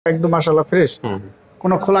একদম মাশাআল্লাহ ফ্রেশ,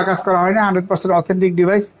 কোনো খোলা কাজ করা হয়নি, 100% অথেন্টিক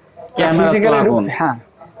ডিভাইস। হ্যাঁ,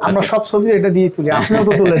 আমরা সব ছবি এটা দিয়ে তুলি, আপনিও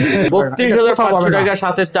তো তুলেন। 32,500 টাকা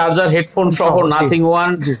সাথে চার্জার, হেডফোন সহ নাথিং ওয়ান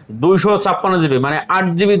 256 জিবি, মানে 8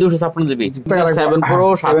 জিবি 256 জিবি 7 প্রো,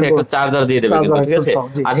 সাথে একটা চার্জার দিয়ে দেবে কিন্তু, ঠিক আছে,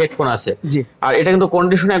 আর হেডফোন আছে। আর এটা কিন্তু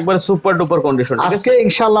কন্ডিশন একবারে সুপার ডুপার কন্ডিশন। আজকে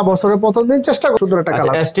ইনশাআল্লাহ বছরের প্রথম দিন চেষ্টা করব 17 টাকা।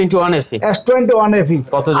 S21 FE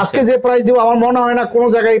আজকে যে প্রাইস দিব আমার মনে হয় না কোন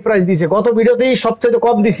জায়গায় এই প্রাইস দিয়েছে। গত ভিডিওতেই সবচেয়ে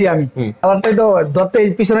কম দিছি আমি। কালারটাই তো ধরতে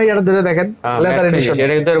পিছনে এটা ধরে দেখেন, লেদার এডিশন।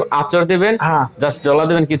 এটা কিন্তু আঁচড় দিবেন, জাস্ট ডলা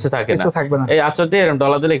দিবেন, কিছু থাকে না। এই আঁচড় দিয়ে এরকম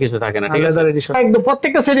ডলা দিলে কিছু থাকে না, ঠিক আছে। একদম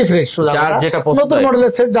প্রত্যেকটা সেটই ফ্রেশ, যার যেটা পছন্দ, নতুন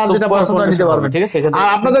মডেলের সেট যার যেটা পছন্দ নিতে পারবেন, ঠিক আছে। আর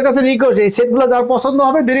আপনাদের কাছে রিকোয়েস্ট, এই সেটগুলো যার পছন্দ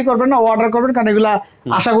হবে দেরি করবেন না, অর্ডার করবেন, কারণ এগুলা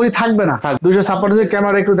আশা করি থাকবে না। 256 এর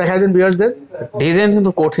ক্যামেরা একটু দেখাই দেন ভিউয়ারদের। ডিজাইন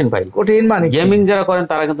কিন্তু কঠিন ভাই, কঠিন মানে গেমিং যারা করেন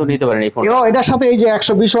তারা কিন্তু নিতে পারেন এই ফোন। এটার সাথে এই যে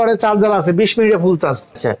 120 ওয়াটের চার্জার আছে, 20 মিনিটে ফুল চার্জ।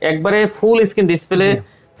 আচ্ছা, একবারে full screen display,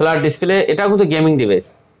 flat display, এটাও কিন্তু গেমিং ডিভাইস।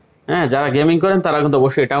 হ্যাঁ, যারা গেমিং করেন তারা কিন্তু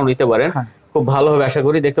অবশ্যই এটাও নিতে পারেন, খুব ভালো হবে আশা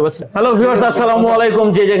করি। দেখতে পাচ্ছেন, হ্যালো ভিউয়ার্স, আসসালামু আলাইকুম।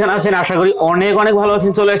 যে যেখানে আছেন আশা করি অনেক অনেক ভালো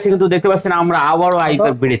আছেন। চলে আসছি কিন্তু দেখতে পাচ্ছেন আমরা আবারও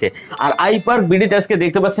আইপার্ক বিডিতে। আর আইপার্ক বিডিতে আজকে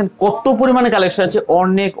দেখতে পাচ্ছেন কত পরিমাণে কালেকশন আছে,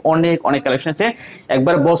 অনেক অনেক অনেক কালেকশন আছে।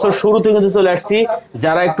 একবার বছর শুরুতে কিন্তু চলে আসছি,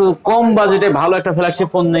 যারা একটু কম বাজেটে ভালো একটা ফ্ল্যাগশিপ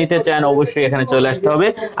ফোন নিতে চান অবশ্যই এখানে চলে আসতে হবে।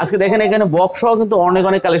 আজকে দেখেন এখানে বক্স সহ কিন্তু অনেক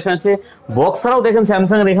অনেক কালেকশন আছে। বক্স ছাড়াও দেখেন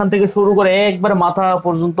স্যামসাং এর এখান থেকে শুরু করে একবার মাথা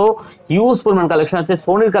পর্যন্ত হিউজ পরিমাণ কালেকশন আছে।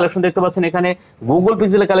 সোনির কালেকশন দেখতে পাচ্ছেন এখানে, গুগল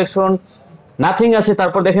পিক্সেলের কালেকশন, নাথিং আছে।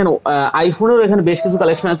 তারপর দেখেন আইফোনের এখানে বেশ কিছু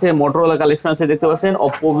কালেকশন আছে, মোটরোলা কালেকশন আছে, দেখতে পাচ্ছেন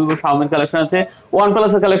ওপ্পো, ভিভো, শাওমির কালেকশন আছে,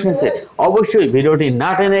 ওয়ানপ্লাস এর কালেকশন আছে। অবশ্যই ভিডিওটি না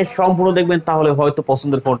টেনে সম্পূর্ণ দেখবেন, তাহলে হয়তো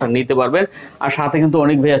পছন্দের ফোনটা নিতে পারবেন। আর সাথে কিন্তু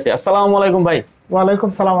অনেক ভাই আছে। আসসালামু আলাইকুম ভাই। ওয়ালাইকুম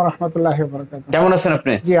সালাম ওয়া রাহমাতুল্লাহি ওয়া বারাকাতুহু। কেমন আছেন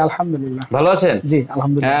আপনি? জি আলহামদুলিল্লাহ। ভালো আছেন? জি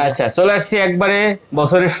আলহামদুলিল্লাহ। আচ্ছা, চলে আসছি একবারে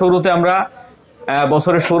বছরের শুরুতে। আমরা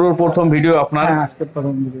বছরের শুরুর প্রথম ভিডিও আপনার। হ্যাঁ, আজকের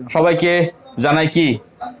প্রথম ভিডিও। সবাইকে জানাই কি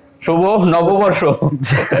শুভ নববর্ষ,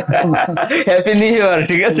 হ্যাপি নিউ ইয়ার,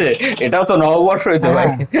 ঠিক আছে। এটাও তো নববর্ষ হইতো ভাই,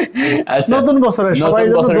 নতুন বছরে সবাই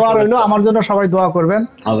জন্য দোয়া রইলো, আমার জন্য সবাই দোয়া করবেন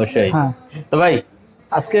অবশ্যই। হ্যাঁ, তো ভাই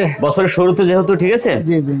আজকে বছরের শুরুতে যেহেতু, ঠিক আছে,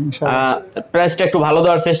 জি জি ইনশাআল্লাহ প্রাইসটা একটু ভালো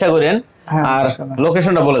দেওয়ার চেষ্টা করেন। আর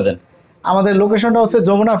লোকেশনটা বলে দেন। আমাদের লোকেশনটা হচ্ছে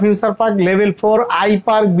Jamuna future park level 4 I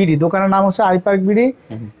park BD. দোকানের নাম হচ্ছে I park BD,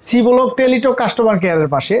 C block টেলিটো customer কেয়ারের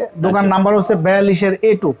পাশে। দোকান নাম্বার হচ্ছে 42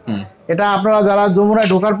 A2। এটা আপনারা যারা যমুনায়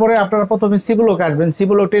ঢোকার পরে আপনারা প্রথমে সি ব্লক আসবেন, সি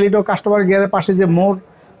ব্লক টেলিটো কাস্টমার কেয়ারের পাশে যে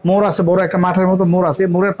মোড় আছে, বড় একটা মাঠের মতো মোড় আছে,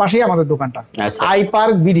 মোড়ের পাশেই আমাদের দোকানটা, আই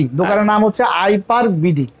পার্ক বিডি। দোকানের নাম হচ্ছে I park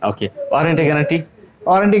BD. Okay, warranty guarantee?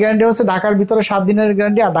 Warranty guarantee হচ্ছে ঢাকার ভিতরে 7 দিনের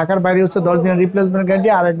গ্যারান্টি, আর ঢাকার বাইরে হচ্ছে 10 দিনের রিপ্লেসমেন্ট গ্যারান্টি,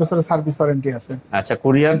 আর 1 বছরের সার্ভিস ওয়ারেন্টি আছে। আচ্ছা,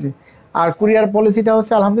 কুরিয়ার? আর কুরিয়ার পলিসিটা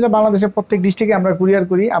হচ্ছে আলহামদুলিল্লাহ বাংলাদেশের প্রত্যেক ডিস্ট্রিক্টে আমরা কুরিয়ার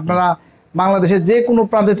করি। আপনারা বাংলাদেশের যে কোনো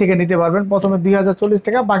প্রান্তে থেকে নিতে পারবেন। প্রথমে 2040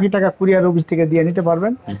 টাকা, বাকি টাকা কুরিয়ার অফিস থেকে দিয়ে নিতে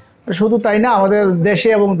পারবেন। শুধু তাই না, আমাদের দেশে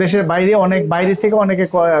এবং দেশের বাইরে অনেক বাইরে থেকে অনেকে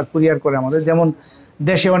কুরিয়ার করে আমাদের। যেমন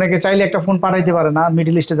দেশে অনেকে চাইলে একটা ফোন পাঠাইতে পারে না,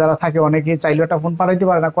 মিডল ইস্টে যারা থাকে অনেকে চাইলে একটা ফোন পাঠাইতে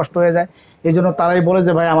পারে না, কষ্ট হয়ে যায়। এই জন্য তারাই বলে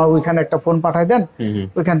যে ভাই আমার ওইখানে একটা ফোন পাঠাই দেন,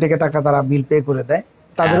 ওইখান থেকে টাকা তারা বিল পে করে দেয়।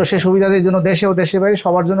 তাদেরও সে সুবিধা, এই জন্য দেশে ও দেশের বাইরে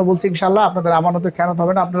সবার জন্য বলছি ইনশাআল্লাহ আপনাদের আমানতের খেয়ানত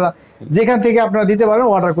হবে না। আপনারা যেখান থেকে আপনারা দিতে পারেন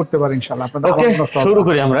অর্ডার করতে পারেন ইনশাআল্লাহ। শুরু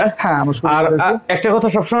করি আমরা। হ্যাঁ, আর একটা কথা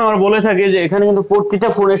সবসময় আমরা বলে থাকি যে এখানে কিন্তু প্রতিটা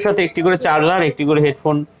ফোনের সাথে একটি করে চার্জার, একটি করে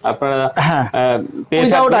হেডফোন আপনারা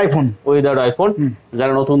উইদাউট আইফোন।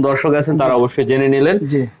 যারা নতুন দর্শক আছেন তারা অবশ্যই জেনে নিলেন।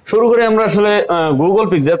 শুরু করে আমরা আসলে গুগল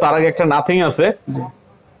পিক্সেল, তার আগে একটা নাথিং আছে,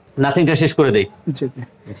 নাথিংটা শেষ করে দেই। জি জি,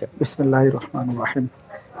 আচ্ছা, বিসমিল্লাহির রহমানির রহিম।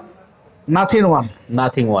 নাথিং ওয়ান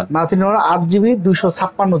 8 জিবি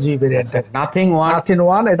 256 জিবি ভেরিয়েন্টের। নাথিং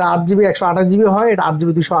ওয়ান এটা 8 জিবি 128 জিবি হয়, এটা 8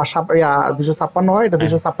 জিবি 256 হয়, এটা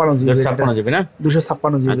 256 জিবি না,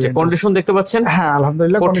 256 জিবি। আচ্ছা, কন্ডিশন দেখতে পাচ্ছেন? হ্যাঁ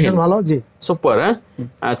আলহামদুলিল্লাহ, কন্ডিশন ভালো। জি সুপার। হ্যাঁ,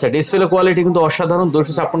 আচ্ছা, ডিসপ্লে কোয়ালিটি কিন্তু অসাধারণ।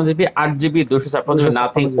 256 GB, 8 GB 256 GB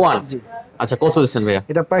nothing one. আচ্ছা, কত দিচ্ছেন ভাইয়া?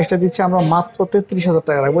 এটা প্রাইসটা দিচ্ছি আমরা মাত্র 33,000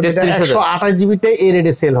 টাকা রাখবো। এটা 128 জিবিতে এই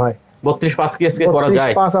রেটে সেল হয়। 32.5 কি আজকে করা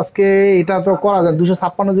যায়? 32.5 আজকে এটা তো করা যায়,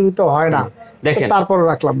 256 জিবি তো হয় না। দেখেন, তারপর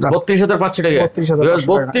রাখলাম 32,500 টাকা।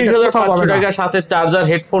 32,500 টাকা সাথে চার্জার,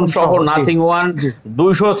 হেডফোন সহ নাথিং ওয়ান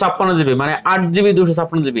 256 জিবি, মানে 8 জিবি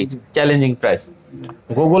 256 জিবি। Challenging price.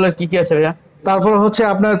 গুগলের কি কি আছে ভাইয়া? তারপর হচ্ছে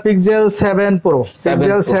আপনার পিক্সেল 7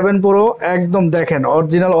 প্রো। একদম দেখেন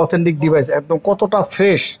অরিজিনাল অথেন্টিক ডিভাইস, একদম কতটা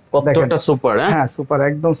ফ্রেশ, কতটা সুপার। হ্যাঁ সুপার,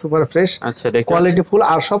 একদম সুপার ফ্রেশ। আচ্ছা, দেখুন কোয়ালিটি ফুল।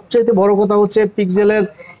 আর সবচেয়ে বড় কথা হচ্ছে পিক্সেলের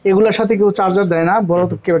এগুলোর সাথে কেউ চার্জার দেয় না, বড়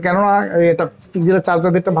কেননা এটা পিক্সেলের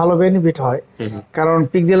চার্জার দিতে ভালো বেনিফিট হয়, কারণ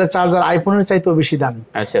পিক্সেলের চার্জার আইফোনের চাইতেও বেশি দামি।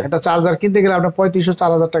 এটা চার্জার কিনতে গেলে আপনার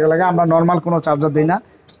 3500-4000 টাকা লাগে। আমরা নর্মাল কোনো চার্জার দিই না,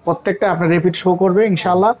 প্রত্যেকটা আপনার রিপিট শো করবে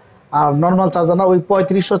ইনশাআল্লাহ। আর নরমাল চার্জার না, ওই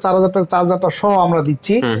 3500 4000 টাকা চার্জারটা সহ আমরা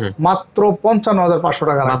দিচ্ছি মাত্র 55500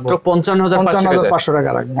 টাকা রাখবো। মাত্র 55500 টাকা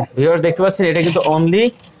রাখবো। ভিউয়ার্স দেখতে পাচ্ছেন এটা কিন্তু অনলি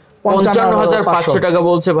 55500 টাকা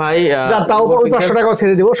বলছে ভাই। তাও 500 টাকাও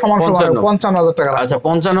ছেড়ে দিব, সমান সমান 55000 টাকা। আচ্ছা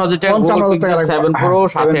 55000 টাকা Google Pixel 7 Pro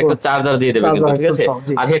সাথে একটা চার্জার দিয়ে দেবে কিন্তু, ঠিক আছে,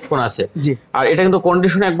 আর হেডফোন আছে। আর এটা কিন্তু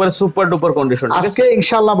কন্ডিশন একবারে সুপার ডুপার কন্ডিশন। আজকে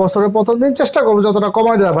ইনশাআল্লাহ বছরের প্রথম দিন চেষ্টা করব যতটা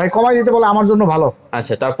কমাই দেওয়া, ভাই কমাই দিতে বলে আমার জন্য ভালো।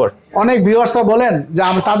 আচ্ছা তারপর অনেক ভিউয়ার্সরা বলেন যে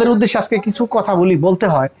আমি তাদের উদ্দেশ্যে আজকে কিছু কথা বলতে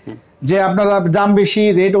হয় যে আপনারা দাম বেশি,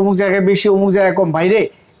 রেট অমুক জায়গায় বেশি অমুক জায়গায় কম। ভাইরে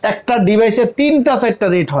একটা ডিভাইসের 3টা 4টা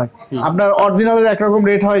রেট হয়। আপনার অরিজিনালের একরকম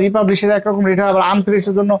রেট হয়, রিপাবলিশের একরকম রেট হয়, আবার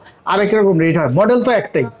আনফ্রেশের জন্য আরেক রকম রেট হয়। মডেল তো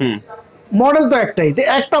একটাই,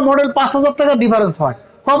 একটা মডেল 5000 টাকা ডিফারেন্স হয়,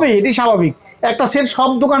 হবে, এটি স্বাভাবিক। একটা সেট সব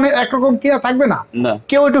দোকানে একরকম কিনা থাকবে না,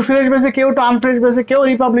 কেউ একটু ফ্রেশ বেছে, কেউ একটু আনফ্রেশ বেছে, কেউ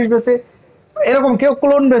রিপাবলিশ বেছে, এরকম কেউ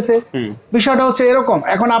ক্লোন বেছে। বিষয়টা হচ্ছে এরকম।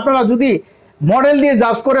 এখন আপনারা যদি মডেল দিয়ে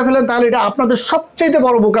জাজ করে ফেলেন তাহলে এটা আপনাদের সবচেয়ে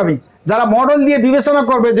বড় বোকামি। যারা মডেল দিয়ে বিবেচনা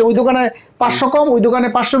করবে যে ওই দোকানে 500 কম, ওই দোকানে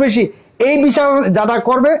 500 বেশি, এই বিচার যারা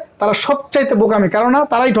করবে তারা সবচাইতে বোকামি, কারণ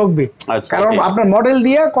তারাই ঠকবে। কারণ আপনার মডেল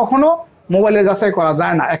দিয়ে কখনো মোবাইলে যাচাই করা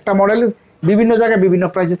যায় না। একটা মডেল বিভিন্ন জায়গায় বিভিন্ন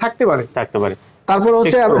প্রাইসে থাকতে পারে। তারপর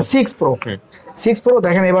হচ্ছে 6 Pro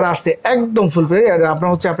দেখেন এবার আসছে একদম ফুল ফ্রেশ। আপনার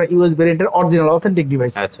হচ্ছে আপনার ইউএস ভেরিয়েন্টের অরিজিনাল অথেন্টিক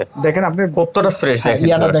ডিভাইস। আচ্ছা দেখেন আপনি কতটা ফ্রেশ, দেখেন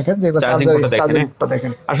ইয়াটা দেখেন, যেটা চার্জারটা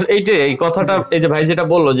দেখেন। আসলে এই কথাটা এই যে ভাই যেটা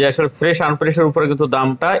বললো যে আসলে ফ্রেশ আনফ্রেশের উপরে কিন্তু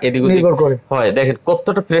দামটা এদিক ওদিক নির্ভর করে হয়। দেখেন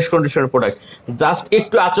কতটা ফ্রেশ কন্ডিশনের প্রোডাক্ট, জাস্ট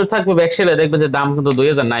একটু আঁচড় থাকবে ব্যাকসেলে দেখবে যে দাম কিন্তু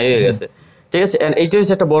 2000 নাই হয়ে গেছে, ঠিক আছে। এন্ড এইটা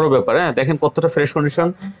হচ্ছে একটা বড় ব্যাপার। হ্যাঁ দেখেন কতটা fresh condition.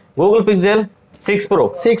 Google Pixel 6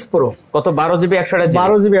 Pro কত 12GB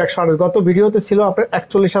 128GB গত ভিডিওতে ছিল আপনার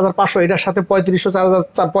 41500, এটার সাথে 3500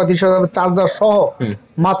 চার্জার সহ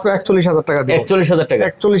মাত্র 41000 টাকা দিয়ে।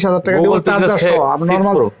 41000 টাকা দেব চার্জার সহ।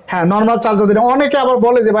 নরমাল, হ্যাঁ নরমাল চার্জার দিন। অনেকে আবার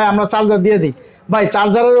বলে যে ভাই আমরা চার্জার দিয়ে দিই, ভাই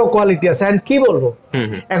চার্জারেরও কোয়ালিটি আছে।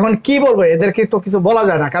 এখন কি বলবো, এদেরকে তো কিছু বলা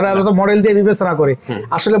যায় না, কারণ আমরা তো মডেল দিয়ে বিবেচনা করি।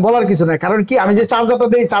 আসলে বলার কিছু নাই, কারণ কি আমি যে চার্জারটা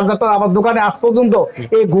দেই, চার্জারটা আমার দোকানে আজ পর্যন্ত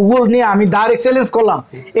এই গুগল নিয়ে আমি ডাইরেক্ট চ্যালেঞ্জ করলাম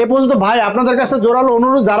এ পর্যন্ত। ভাই আপনাদের কাছে জোরালো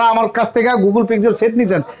অনুরোধ, যারা আমার কাছ থেকে Google Pixel সেট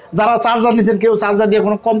নিছেন, যারা চার্জার নিছেন, কেউ চার্জার দিয়ে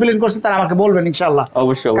কোনো কমপ্লেইন করছে তারা আমাকে বলবেন ইনশাআল্লাহ।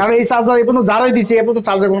 অবশ্যই, কারণ এই চার্জার এই পর্যন্ত যারাই দিছি এ পর্যন্ত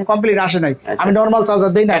চার্জার কোনো কমপ্লেইন আসে নাই। আমি নরমাল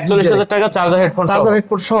চার্জার দেই না। 41000 টাকা চার্জার হেডফোন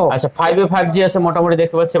সহ। আচ্ছা 5A 5G আছে মোটামুটি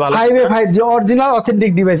দেখতে পাচ্ছি ভালো। 5A 5G original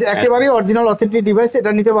authentic device, একেবারে অরিজিনাল অথেন্টিক ডিভাইস।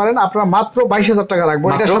 এটা নিতে পারেন। আপনারা মাত্র 22000 টাকা রাখবো।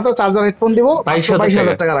 এটার সাথে চার্জার হেডফোন দিব,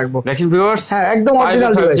 22000 টাকা রাখবো। দেখেন ভিউয়ার্স, হ্যাঁ একদম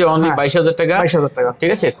অরিজিনাল ডিভাইস, অনলি 22000 টাকা।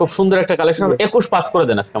 ঠিক আছে, খুব সুন্দর একটা কালেকশন। 21 পাস করে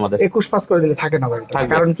দেন আজকে আমাদের। 21 পাস করে দিলে থাকে না ভাই,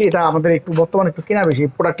 কারণ কি এটা আমাদের একটু বর্তমানে একটু কেনা বেশি,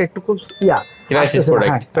 প্রোডাক্টটা একটু খুব ক্রাইসিস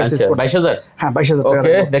প্রোডাক্ট। আচ্ছা 22000, হ্যাঁ 22000 টাকা।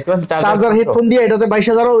 ওকে দেখতে পাচ্ছেন চার্জার হেডফোন দিয়ে এটাতে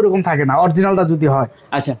 22000 ও এরকম থাকে না অরিজিনালটা যদি হয়।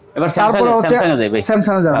 আচ্ছা এবার স্যামসাং এ যাই ভাই।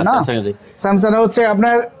 স্যামসাং এ যান না, স্যামসাং এ হচ্ছে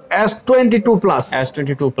আপনার S22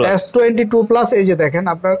 প্লাস। এই যে দেখেন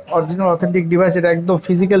আপনার অরিজিনাল অথেন্টিক ডিভাইস, এটা একদম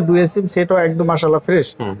ফিজিক্যাল ডুয়াল সিম সেটও একদম মাশাআল্লাহ ফ্রেশ,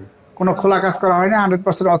 কোনো খোলা কাজ করা হয় না,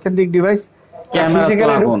 100% অথেন্টিক ডিভাইস।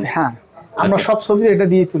 ক্যামেরা হ্যাঁ আমরা সব ছবি এটা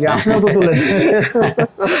দিয়ে তুলি, আপনিও তো তুলেন।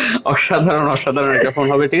 অসাধারণ একটা ফোন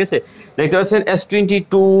হবে, ঠিক আছে। দেখতে পাচ্ছেন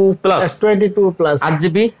S22 plus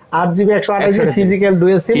 8GB 128GB physical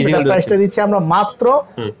dual SIM. এর প্রাইসটা দিচ্ছি আমরা মাত্র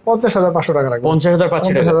 50500 টাকা রাখবো।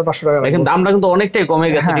 50500 টাকা। দেখেন দামটা কিন্তু অনেকটাই কমে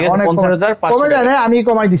গেছে, ঠিক আছে। 50500 কমে যায় না, আমি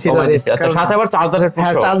কমাই দিছি। আচ্ছা সাথে আবার চার্জার হেডফোন,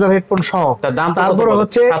 হ্যাঁ চার্জার হেডফোন সহ। তারপর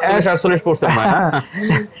হচ্ছে 47% হয়।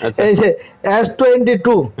 আচ্ছা এই যে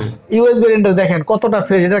S22 ইউএস ভেরিয়েন্ট দেখেন কতটা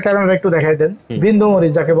ফ্রেশ। এটা ক্যামেরা একটু দেখাই দেন, বিন্দু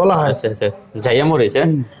মরিচ যাকে বলা হয়। আচ্ছা জাইয়া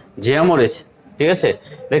মরিচ, ঠিক আছে।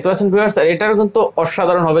 দেখতে পাচ্ছেন ভিউয়ার্স, এটারও কিন্তু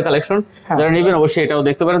অসাধারণ হবে কালেকশন। যারা নেবেন অবশ্যই এটাও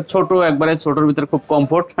দেখতে পারেন। ছোট একবারে ছোটর ভিতরে খুব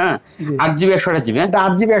কমফোর্ট। হ্যাঁ 8GB 128GB, এটা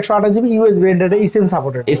 8GB 128GB ইউএস ভেরিয়েন্ট, এটা eSIM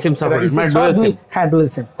সাপোর্টেড। মানে ডুয়াল সিম। হ্যাঁ ডুয়াল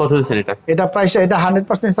সিম। কত দিচ্ছেন এটা? এটা প্রাইসটা, এটা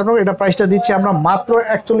 100% সাপোর্ট। এটা প্রাইসটা দিচ্ছি আমরা মাত্র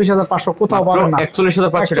 41500, কোথাও পাবেন না।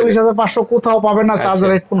 41500 কোথাও পাবেন না, চার্জার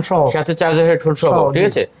হেডফোন সহ। সাথে চার্জার হেডফোন সহ, ঠিক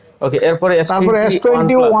আছে। ওকে এরপরে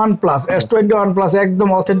S21 প্লাস একদম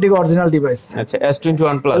অথেন্টিক অরিজিনাল ডিভাইস। আচ্ছা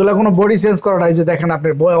S21 প্লাস, এগুলা কোনো বডি চেঞ্জ করা নাই। যে দেখেন আপনি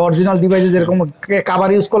অরিজিনাল ডিভাইসে যেরকম কভার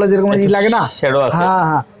ইউজ করলে যেরকম লাগে না, শ্যাডো আছে।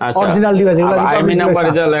 হ্যাঁ অরিজিনাল ডিভাইস, এগুলা আইমি নাম্বারে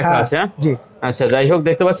যা লেখা আছে। জি আচ্ছা যাই হোক,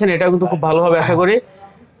 দেখতে পাচ্ছেন এটা কিন্তু খুব ভালো হবে আশা করি।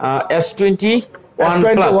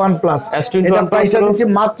 S21 প্লাস এটা প্রাইসটা দিচ্ছি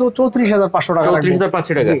মাত্র 34500 টাকা।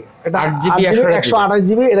 34500 টাকা। এটা 8GB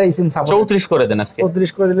 128GB, এটা eSIM সাপোর্ট। 34 করে দেন আজকে।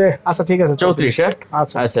 34 করে দিলে আচ্ছা ঠিক আছে 34। হ্যাঁ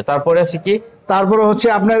আচ্ছা তারপরে আছে কি? তারপরে হচ্ছে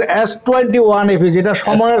আপনার S21 FE, যেটা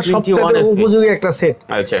সময়ের সবচেয়ে উপযোগী একটা সেট।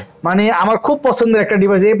 আচ্ছা মানে আমার খুব পছন্দের একটা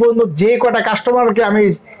ডিভাইস। এই পর্যন্ত যে কটা কাস্টমারকে আমি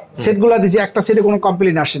সেটগুলো দিছি, একটা সেটে কোনো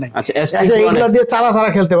কমপ্লেইন আসে নাই। আচ্ছা এগুলো দিয়ে চারা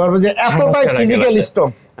খেলতে পারবে, যে এতটাই ফিজিক্যাল স্ট্রং।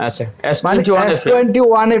 আচ্ছা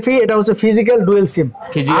S21 FE এটা হচ্ছে physical dual SIM,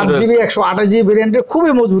 8GB 128GB ভেরিয়েন্টের,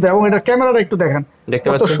 খুবই মজবুত। এবং এটা ক্যামেরাটা একটু দেখেন, দেখতে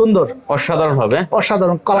কত পাচ্ছেন, সুন্দর, অসাধারণ হবে,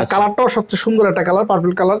 অসাধারণ। কালারটাও সবচেয়ে সুন্দর একটা কালার,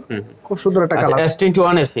 পার্পল কালার, খুব সুন্দর একটা কালার।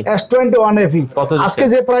 S21 FE আজকে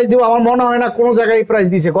যে প্রাইস দিব আমার মনে হয় না কোনো জায়গায় প্রাইস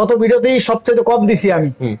দিছে, গত ভিডিওতেই সবচেয়ে কম দিছি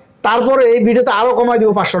আমি, তারপরে এই ভিডিওতে আরো কমাই দিব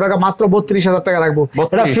 500 টাকা, মাত্র 32,000 টাকা রাখবো।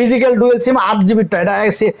 এটা ফিজিক্যাল ডুয়াল সিম 8GB টা, এটা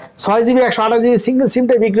 6GB 128GB সিঙ্গেল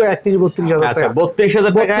সিমটা বিক্রি হয় 31-32,000 টাকা।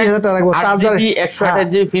 32,000 টাকা রাখবো। Charger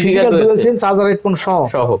 128GB physical dual SIM, charger headphone সহ।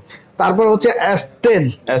 তারপর হচ্ছে S10।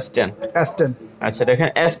 আচ্ছা দেখেন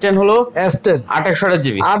S10 হলো S10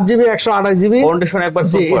 8GB 128GB কন্ডিশন একবার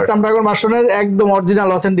সুপার, ইসলাম ড্রাগন ভার্সনের একদম অরিজিনাল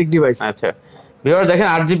অথেন্টিক ডিভাইস। আচ্ছা ভিউয়ার দেখেন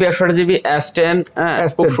 8GB 128GB S10,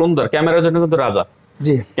 খুব সুন্দর, ক্যামেরার জন্য কিন্তু রাজা।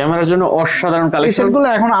 জি, ক্যামেরার জন্য অসাধারণ কালেকশন। সেটগুলো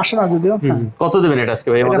এখন আসে না যদিও। কত দিবেন এটা আজকে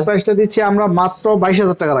ভাই? এটা প্রাইসটা দিচ্ছি আমরা মাত্র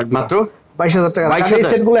 22,000 টাকা রাখবো, মাত্র 22,000 টাকা। এই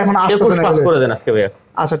সেটগুলো এখন আসে না, 21 পাস করে দেন আজকে ভাইয়া।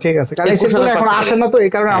 আচ্ছা ঠিক আছে, কারণ এই সেটগুলো এখন আসে না, তো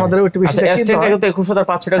এই কারণে আমাদের একটু বেশি কিনতে হয়। S10 টা কিন্তু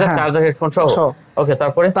 21,500 টাকা, চার্জার হেডফোন সহ। ওকে,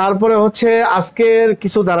 তারপরে হচ্ছে আজকের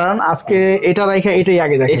কিছু দাঁড়ান, আজকে এটা রাখা এটাই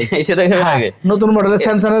আগে দেখেন, এটা দেখেন আগে। নতুন মডেলের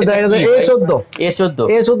স্যামসাং এর দেখা যায়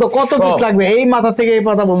A14 কত পিস লাগবে এই মাথা থেকে এই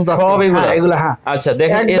পাতা বন্ধু সব এগুলা। হ্যাঁ আচ্ছা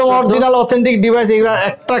দেখেন, একদম অরিজিনাল অথেন্টিক ডিভাইস। এগুলা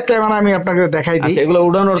একটা ক্যামেরা আমি আপনাকে দেখাই দিই। আচ্ছা এগুলো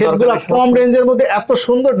উড়ানোর দরকার, এগুলো কম রেঞ্জের মধ্যে এত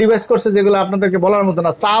সুন্দর ডিভাইস করছে যেগুলো আপনাদেরকে বলার মতো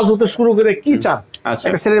না। চার্জ হতে শুরু করে কি চার্জ, আচ্ছা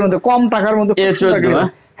একটা সেলের মধ্যে কম টাকার মধ্যে A14।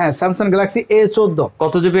 হ্যাঁ স্যামসাং গ্যালাক্সি A14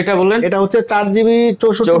 কত জিবি এটা বললেন? এটা হচ্ছে 4GB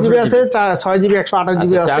 64GB আছে, 6GB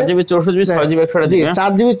 128GB আছে। 4GB 64GB 6GB 128GB।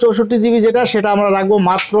 4GB 64GB যেটা সেটা আমরা রাখবো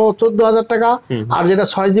মাত্র 14,000 টাকা, আর যেটা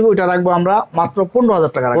 6GB ওটা রাখবো আমরা মাত্র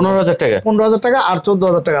 15,000 টাকা। 15,000 টাকা আর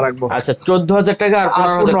 14,000 টাকা রাখবো। আচ্ছা 14,000 টাকা আর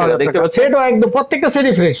 15,000 টাকা দেখতে পাচ্ছেন, সেটাও একদম প্রত্যেকটা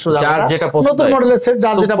সেটই ফ্রেশ, যার যেটা পছন্দ, নতুন মডেলের সেট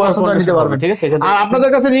যার যেটা পছন্দ নিতে পারবেন, ঠিক আছে। আর আপনাদের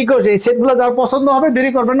কাছে রিকোয়েস্ট, এই সেটগুলো যার পছন্দ হবে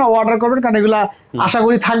দেরি করবেন না, অর্ডার করবেন, কারণ এগুলা আশা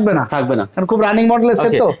করি থাকবে না, কারণ খুব রানিং মডেলের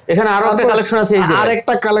সেট। তো এখানে আরো একটা কালেকশন আছে, এই যে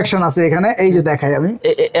আরেকটা কালেকশন আছে এখানে, এই যে দেখাই আমি।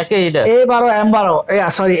 এটা A12 M12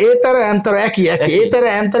 sorry A13 M13 একই A13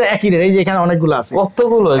 M13 একই রে। এই যে এখানে অনেকগুলো আছে,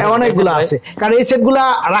 অনেকগুলো আছে, কারণ এই সেটগুলা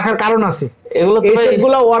রাখার কারণ আছে। এগুলো এই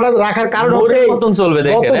সেটগুলো অর্ডার রাখার কারণ হচ্ছে মতন চলবে।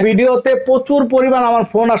 দেখেন গত ভিডিওতে প্রচুর পরিমাণ আমার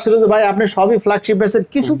ফোন আসছিল যে ভাই আপনি সবই ফ্ল্যাগশিপ বেচেন,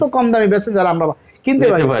 কিছু তো কম দামি বেচেন যারা আমরা কিনতে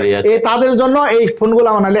পারি। এই তাদের জন্য এই ফোনগুলো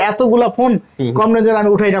বানালে, এতগুলা ফোন কম রেঞ্জের আমি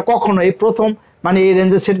উঠাই না কখনো, এই প্রথম মানে এই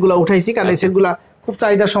রেঞ্জের সেটগুলো উঠাইছি, কারণ এই সেটগুলা খুব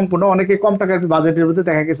চাহিদা সম্পূর্ণ। অনেকে কম টাকার বাজেটের মধ্যে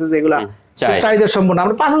দেখা গেছে যে এগুলা চাহিদা সম্পূর্ণ।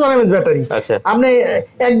 আমরা 5,000 mAh ব্যাটারি, আপনি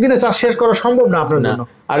একদিনে চার্জ শেষ করা সম্ভব না আপনার জন্য।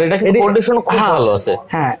 আর এটা কিন্তু কন্ডিশন খুব ভালো আছে,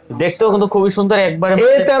 হ্যাঁ দেখতেও কিন্তু খুবই সুন্দর। একবারে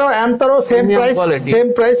A13 M13 same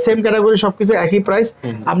price same category, সবকিছু একই প্রাইস।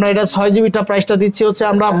 আমরা এটা 6GB টা প্রাইসটা দিচ্ছি হচ্ছে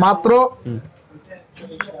আমরা মাত্র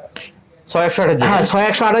 6/128GB। হ্যাঁ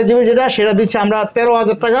 6/128GB যেটা সেটা দিচ্ছি আমরা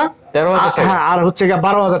 13,000 টাকা। হ্যাঁ আর হচ্ছে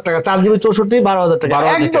 12,000 টাকা। 4GB 64 12,000 টাকা,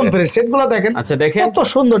 একদম ফ্রেশ। সেটগুলো দেখেন, আচ্ছা দেখেন কত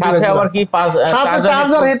সুন্দর ডিভাইস। আবার কি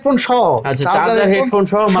চার্জার হেডফোন সহ, আচ্ছা চার্জার হেডফোন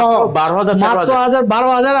সহ মাত্র 12,000, মাত্র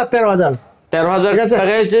 12,000 আর 13,000 টাকা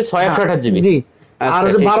হচ্ছে 6/128GB। জি, আর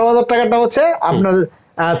 12,000 টাকাটা হচ্ছে আপনার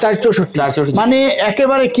 464। মানে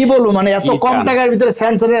একেবারে কি বলবো, মানে এত কম টাকার ভিতরে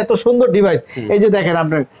স্যামসাং এর এত সুন্দর ডিভাইস। এই যে দেখেন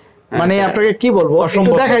আপনার, মানে আপনাকে কি বলবো,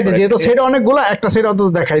 একটু দেখাই দিই, যেহেতু সেট অনেকগুলো, একটা সেট অন্তত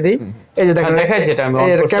দেখাই দিই। এই যে দেখেন, দেখাই সেটা আমি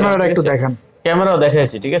ক্যামেরাটা একটু দেখেন, ক্যামেরাও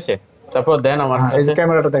দেখাইছি, ঠিক আছে। তারপর দেন আমার এই যে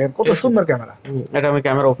ক্যামেরাটা দেখেন, কত সুন্দর ক্যামেরা। এটা আমি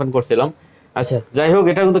ক্যামেরা ওপেন করছিলাম। আচ্ছা যাই হোক,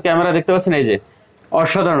 এটা কিন্তু ক্যামেরা দেখতে পাচ্ছেন, এই যে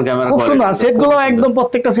অসাধারণ ক্যামেরা, খুব সুন্দর। সেটগুলো একদম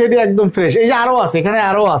প্রত্যেকটা সেটই একদম ফ্রেশ। এই যে আরো আছে, এখানে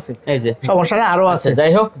আরো আছে, এই যে সমস্যা নেই, আরো আছে।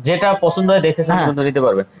 যাই হোক, যেটা পছন্দ হয় দেখেছেন কিন্তু নিতে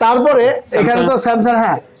পারবেন। তারপরে এখানে তো স্যামসাং,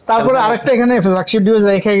 হ্যাঁ তারপরে আরেকটা এখানে ফ্ল্যাগশিপ ডিভাইস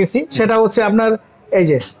রেখে গেছি, সেটা হচ্ছে আপনার এই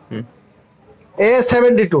যে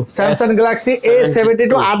A72 Samsung Galaxy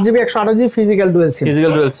A72 8GB 128GB physical dual SIM,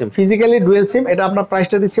 physically dual SIM. এটা আপনার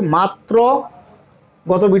প্রাইসটা দিচ্ছি মাত্র,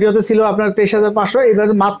 গত ভিডিওতে ছিল আপনার 23,500, এবার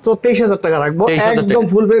মাত্র 23,000 টাকা রাখবো। একদম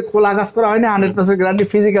ফুল ফ্রেশ, খোলা কাজ করা হয়নি, 100% গ্যারান্টি,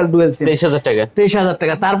 ফিজিক্যাল ডুয়াল সিম, 23,000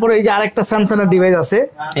 টাকা। তারপরে এই যে আরেকটা স্যামসাং এর ডিভাইস আছে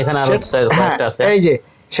এখানে, আরো একটা আছে, এই যে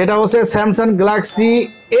সেটা হচ্ছে স্যামসাং গ্যালাক্সি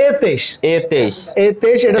A23।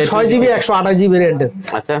 এটা 6GB 128GB ভেরিয়েন্টের।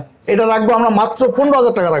 আচ্ছা এটা রাখবো আমরা মাত্র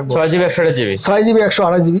 15,000 টাকা রাখবো। 6GB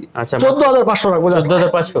 128GB, আচ্ছা 14,500 রাখবো।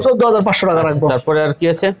 14,500 টাকা রাখবো। তারপরে আর কি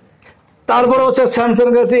আছে? তারপরে হচ্ছে Samsung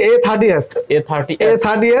Galaxy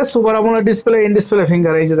A30s super AMOLED display, in display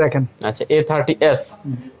finger. এই যে দেখেন, আচ্ছা A30s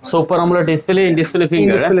super AMOLED display, in display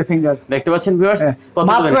finger দেখতে পাচ্ছেন ভিউয়ার্স,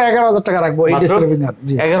 মাত্র 11,000 টাকা রাখবো। ইন ডিসপ্লে ফিঙ্গার,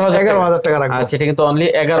 জি 11,000 টাকা রাখবো। আচ্ছা এটা কিন্তু অনলি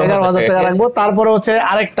 11,000 টাকা রাখবো। তারপরে হচ্ছে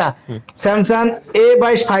আরেকটা স্যামসাং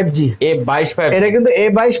A22 5G। এটা কিন্তু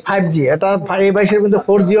A22 5G, এটা A22 এর কিন্তু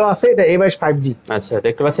 4G ও আছে, এটা A22 5G। আচ্ছা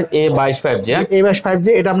দেখতে পাচ্ছেন A22 5G, A22 5G।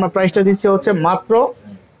 এটা আপনার প্রাইসটা দিচ্ছে হচ্ছে মাত্র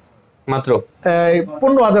মাত্র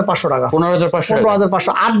 15,500 টাকা। 15,500 টাকা।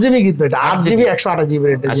 15,500 8GB কিন্তু এটা 8GB 128GB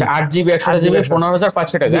রেট। আচ্ছা 8GB 128GB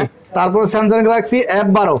 15,500 টাকা। তারপর স্যামসাং গ্যালাক্সি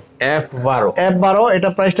F12 এটা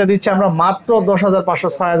প্রাইসটা দিচ্ছি আমরা মাত্র 10,500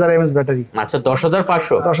 6000 mAh ব্যাটারি। আচ্ছা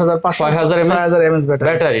 10,500 6000 mAh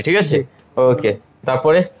ব্যাটারি, ঠিক আছে। ওকে,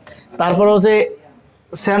 তারপরে হচ্ছে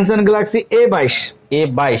Samsung Galaxy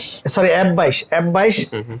A22 sorry F22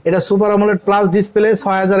 এটা super AMOLED plus display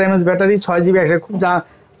 6000 mAh battery 6GB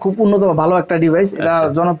খুব উন্নত ভালো একটা ডিভাইস, এটা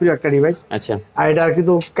জনপ্রিয় একটা ডিভাইস। আচ্ছা, আর এটা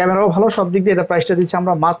কিন্তু ক্যামেরাও ভালো, সব দিক দিয়ে এটা প্রাইসটা দিচ্ছি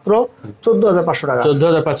আমরা মাত্র 14,500 টাকা।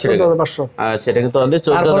 14,500 আচ্ছা, এটা কিন্তু অলরেডি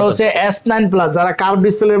 14,000। তারপর হচ্ছে S9 প্লাস, যারা কার্ভ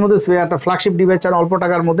ডিসপ্লের মধ্যে একটা ফ্ল্যাগশিপ ডিভাইস চান অল্প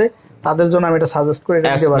টাকার মধ্যে, তাদের জন্য আমি এটা সাজেস্ট করে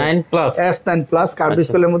দিতে পারি। S9 প্লাস কার্ভ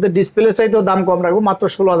ডিসপ্লের মধ্যে, ডিসপ্লে চাইতেও দাম কম রাখবো, মাত্র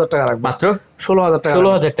 16,000 টাকা রাখবো। মাত্র 16,000 টাকা।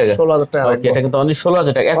 16,000 টাকা। ওকে, এটা কিন্তু অলরেডি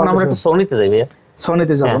 16,000 টাকা। এখন আমরা একটু সোনিতে যাই ভাইয়া।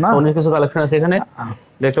 সোনিতে যাব না? সোনির কিছু কালেকশন আছে এখানে,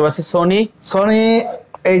 দেখতে পাচ্ছি। সোনি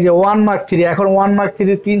এই যে 1 Mark 3, এখন 1 Mark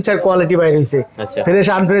 3 3-4 কোয়ালিটি বাইরে হইছে। আচ্ছা, ফ্রেশ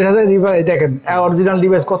আনফ্রেশ আছে, দেখেন অরিজিনাল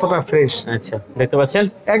ডিভাইস কতটা ফ্রেশ। আচ্ছা, দেখতে পাচ্ছেন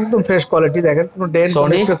একদম ফ্রেশ কোয়ালিটি, দেখেন কোনো ডেন্ট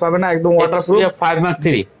কোনো স্ক্র্যাচ পাবে না, একদম ওয়াটারপ্রুফ। 5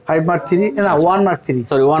 Mark 3 না 1 Mark 3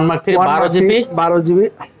 sorry 1 Mark 3 12GB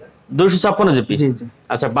 256GB। জি জি।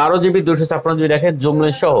 আচ্ছা 12GB 256GB দেখেন জুমলে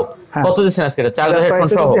সহ। কত দিচ্ছেন আজকে এটা? চার্জার হেডফোন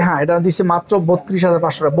সহ? হ্যাঁ, এটা দিছে মাত্র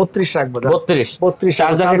 32,500 টাকা। 32 রাখবো। 32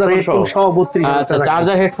 চার্জার হেডফোন সহ 32। আচ্ছা,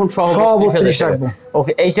 চার্জার হেডফোন সহ 32 রাখবো।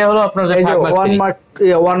 ওকে, এইটা হলো আপনার যে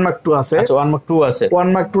 1 Mark 2 আছে। আচ্ছা 1 Mark 2 আছে। 1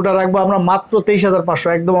 Mark 2টা রাখবো আমরা মাত্র 23,500,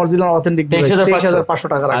 একদম অরিজিনাল অথেন্টিক 23,500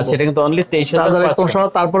 টাকা রাখবো। আচ্ছা, এটা কিন্তু অনলি 23,500 চার্জার হেডফোন সহ।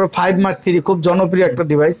 তারপরে 5 Mark 3 খুব জনপ্রিয় একটা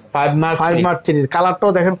ডিভাইস। 5 Mark 3 এর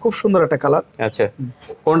কালারটাও দেখেন খুব সুন্দর একটা কালার। আচ্ছা,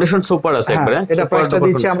 কন্ডিশন সুপার আছে একবারে। এটা প্রাইসটা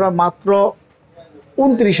দিচ্ছি আমরা মাত্র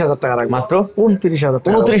 29,000 টাকা রাখবো। মাত্র 29,000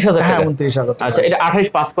 টাকা। 29,000 হ্যাঁ 29,000 টাকা। আচ্ছা, এটা 28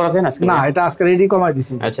 পাস করা যায় না আজকে? না, এটা আজকে রেডি কমাই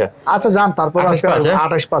দিছি। আচ্ছা জান, তারপর আজকে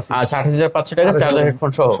 28 পাস। আচ্ছা 28,500 টাকা চার্জার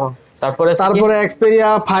হেডফোন সহ। তারপরে Xperia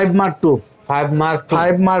 5 Mark 2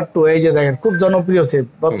 5 Mark 2 এই যে দেখেন খুব জনপ্রিয় সেট,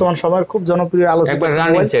 বর্তমান সময়ের খুব জনপ্রিয় আলোচিত একবার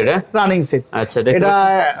রানিং সেট। আচ্ছা, এটা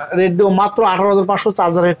রেট দিও মাত্র 18,500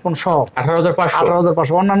 চার্জার হেডফোন সহ।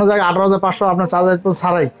 18,500 অন্যান্য জায়গায় 18,500 আপনার চার্জার হেডফোন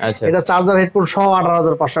ছাড়াই, এটা চার্জার হেডফোন সহ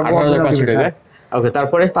 18,500 টাকা। ওকে,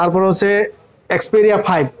 তারপরে হচ্ছে Xperia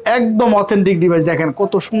 5 একদম অথেন্টিক ডিভাইস, দেখেন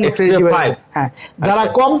কত সুন্দর ফ্রেশ ডিভাইস। হ্যাঁ, যারা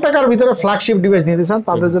কম টাকার ভিতরে ফ্ল্যাগশিপ ডিভাইস নিতে চান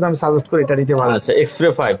তাদের জন্য আমি সাজেস্ট করি এটা নিতে পারেন। আচ্ছা,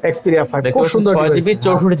 Xperia 5 খুব সুন্দর 6GB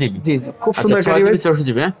 64GB। জি জি, খুব সুন্দর একটা ডিভাইস।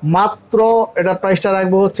 64GB। মাত্র এটা প্রাইসটা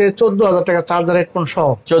রাখবো হচ্ছে 14,000 টাকা চার্জার হেডফোন সহ।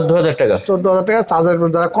 14,000 টাকা। 14,000 টাকা চার্জার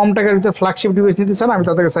হেডফোন। যারা কম টাকার ভিতরে ফ্ল্যাগশিপ ডিভাইস নিতে চান আমি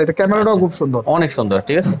তাদেরকে চাই। এটা ক্যামেরাটাও খুব সুন্দর, অনেক সুন্দর,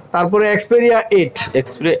 ঠিক আছে। তারপরে Xperia 8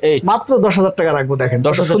 মাত্র 10,000 টাকা রাখবো। দেখেন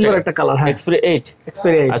সুন্দর একটা কালার। হ্যাঁ, Xperia 8।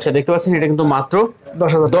 আচ্ছা, দেখতে পাচ্ছেন এটা কিন্তু মাত্র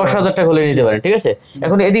 10,000 টাকা হলে নিতে পারেন, ঠিক আছে।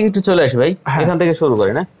 এখন এদিকে একটু চলে আসি ভাই, এখান থেকে শুরু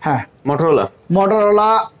করি না? হ্যাঁ, Motorola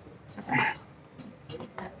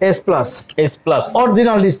S plus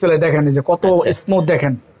original display, দেখেন এই যে কত স্মুথ,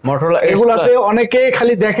 দেখেন মোটরোলা। এগুলাতে অনেকে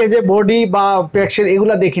খালি দেখে যে বডি বা পিক্সেল,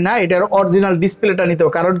 এগুলা দেখি না, এটার অরিজিনাল ডিসপ্লেটা নিতে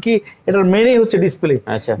হবে। কারণ কি, এটার মেইনই হচ্ছে ডিসপ্লে।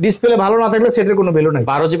 আচ্ছা, ডিসপ্লে ভালো না থাকলে সেটার কোনো ভ্যালু নাই।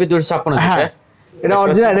 12GB 256GB। হ্যাঁ, এটা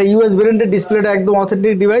অরিজিনাল, এটা ইউএস ভেরিয়েন্টের ডিসপ্লেটা একদম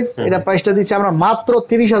অথেন্টিক ডিভাইস। এটা প্রাইসটা দিচ্ছি আমরা মাত্র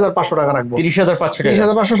 30,500 টাকা রাখবো।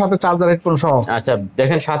 30,500 সাথে চার্জার হেডফোন সহ। আচ্ছা,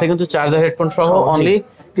 দেখেন সাথে কিন্তু চার্জার হেডফোন সহ অনলি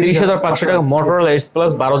 30,500 টাকা। Motorola S plus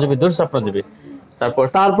 12GB 256GB।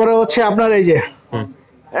 তারপরে হচ্ছে আপনার এই যে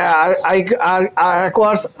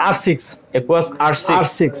Aquos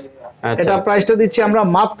R6 এটা প্রাইসটা দিচ্ছি আমরা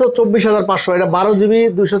মাত্র 24,500। এটা 12GB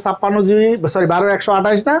 256GB, সরি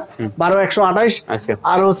 12/128 না, 12/128।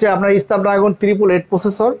 আর হচ্ছে আপনার স্ন্যাপড্রাগন 888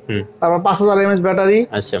 প্রসেসর, তারপর 5,000 mAh ব্যাটারি,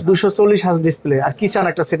 240 হার্জ ডিসপ্লে। আর কি চান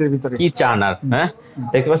একটা সেটের ভিতরে? কি চান আর? হ্যাঁ,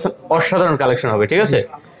 দেখতে পাচ্ছেন অসাধারণ কালেকশন হবে, ঠিক আছে।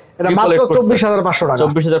 এটা মাত্র 24,500 টাকা।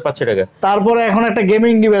 24,500 টাকা। তারপরে এখন একটা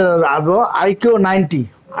গেমিং ডিভাইস আসবো, iQ 90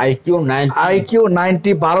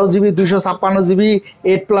 12GB 256GB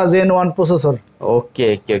 8+N1 processor. ওকে,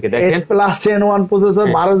 দেখেন 8+N1 processor,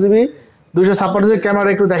 12GB 256GB। Camera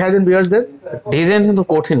একটু দেখাই দিন ভিউয়ারদের। ডিজাইন কিন্তু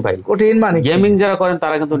কঠিন ভাই, কঠিন মানে গেমিং যারা করেন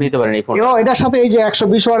তারা কিন্তু নিতে পারেন এই ফোন। এটার সাথে এই যে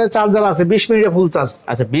 120 ওয়াটের চার্জার আছে, 20 মিনিটে ফুল চার্জ।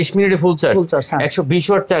 আচ্ছা, 20 মিনিটে ফুল চার্জ, 120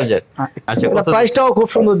 ওয়াট চার্জার। আচ্ছা, প্রাইসটাও খুব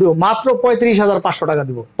সুন্দর দিব, মাত্র 35,500 টাকা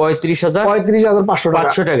দিব।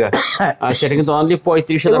 35,500 টাকা। আচ্ছা, এটা কিন্তু অনলি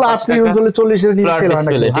 35,500 টাকা। 40 এর নিচে সেল হয়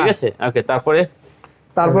না, ঠিক আছে। ওকে, তারপরে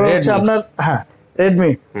হচ্ছে আপনার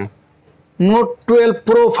Redmi Note 12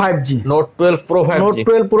 Pro 5G। Note 12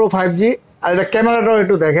 Pro 5G। আর এটা ক্যামেরাটাও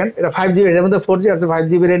একটু দেখেন, এটা 5G, এর মধ্যে 4G আছে,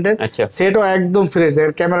 5G ভেরিয়েন্টের। আচ্ছা, সেটাও একদম ফ্রেশ।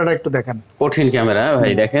 এর ক্যামেরাটা একটু দেখেন, কঠিন ক্যামেরা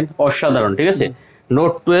ভাই, দেখেন অসাধারণ, ঠিক আছে।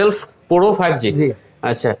 Note 12 Pro 5G।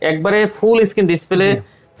 আচ্ছা, একবারে full screen display,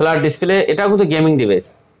 flat display. এটাও কিন্তু গেমিং ডিভাইস।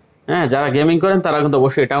 হ্যাঁ, যারা গেমিং করেন তারা কিন্তু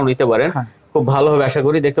অবশ্যই এটাও নিতে পারেন। খুব ভালো হবে আশা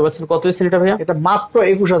করি। দেখতে পাচ্ছেন কত ইঞ্চি এটা ভাইয়া? এটা মাত্র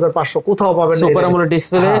 21500, কোথাও পাবেন না। Super AMOLED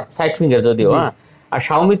display, side finger যদিও। হ্যাঁ, আর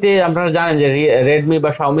শাওমিতে আপনারা জানেন যে রেডমি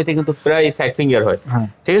বা শাওমিতে কিন্তু প্রায় সাইড ফিঙ্গার হয়।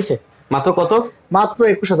 ঠিক আছে, মাত্র কত? মাত্র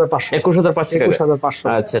 21500। 21500।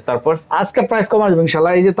 আচ্ছা, তারপর আজকে প্রাইস কমা যাবে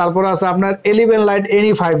ইনশাআল্লাহ। এই যে তারপরে আছে আপনার 11 light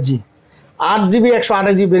any 5G 8GB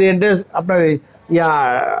 128GB ভেরিয়েন্টের আপনার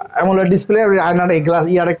অ্যামোলেড ডিসপ্লে। আয়নার এই গ্লাস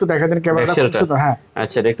একটু দেখা দেন, ক্যামেরাটা খুব সুন্দর। হ্যাঁ,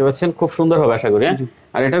 আচ্ছা, দেখতে পাচ্ছেন খুব সুন্দর হবে আশা করি।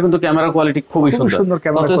 আর এটা কিন্তু ক্যামেরা কোয়ালিটি খুবই সুন্দর।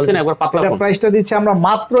 ক্যামেরা কোয়ালিটি একবার পাতলা। এটা প্রাইসটা দিচ্ছি আমরা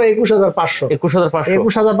মাত্র 21500।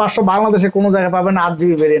 21500 বাংলাদেশে কোনো জায়গায় পাবেন না।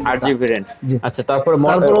 8GB variant. 8GB variant. আচ্ছা, তারপর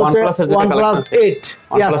OnePlus এর যেটা কালেকশন,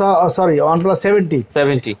 সরি OnePlus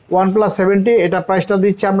 70। OnePlus 70 এটা প্রাইসটা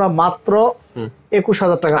দিচ্ছি আমরা মাত্র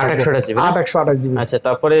 21000 টাকা। 828GB। আচ্ছা,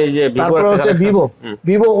 তারপরে এই যে তারপরে হচ্ছে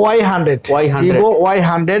Vivo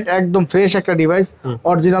Y100 একদম ফ্রেশ একটা ডিভাইস,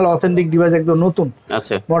 অরিজিনাল অথেন্টিক ডিভাইস, একদম নতুন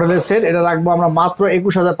আচ্ছা মডেলের সেট। এটা রাখবো আমরা মাত্র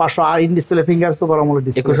 21500। আর in display finger super AMOLED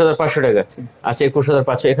display 21500 টাকা। আচ্ছা,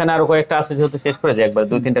 21500। এখানে আরো কয়েকটা আছে, যেহেতু শেষ করে যায় একবার,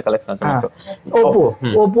 2-3টা কালেকশন আছে মাত্র।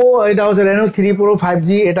 Oppo এটা হচ্ছে Reno 3 Pro 5G।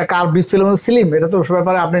 এটা কার্ভ ডিসপ্লে মানে স্লিম। এটা তো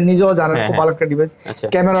ব্যাপারে আপনি নিজেও জানেন, খুব ভালো একটা ডিভাইস।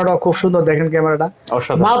 ক্যামেরাটাও খুব সুন্দর, দেখেন ক্যামেরাটা।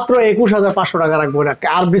 মাত্র 21500 টাকা রাখবো। এটা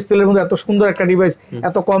কার্ভ ডিসপ্লের মধ্যে এত সুন্দর একটা ডিভাইস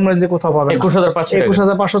এত কম রেঞ্জে কোথাও পাবেন না।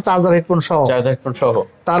 21500 চার্জার হেডফোন সহ।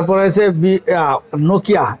 তারপরে আছে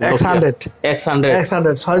নোকিয়া X100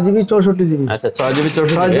 6GB 64GB। আচ্ছা, 6GB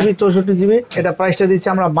 64GB। এটা প্রাইসটা দিচ্ছি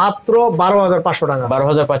আমরা মাত্র 12500 টাকা।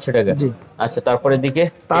 12500 টাকা। জি। আচ্ছা, তারপরে দিকে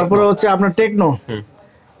তারপরে হচ্ছে আপনার টেকনো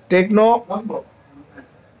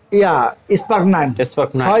স্পার্ক 9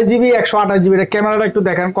 6GB 128GB। এটা ক্যামেরাটা একটু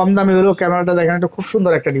দেখেন, কম দামি হলেও ক্যামেরাটা দেখেন, এটা খুব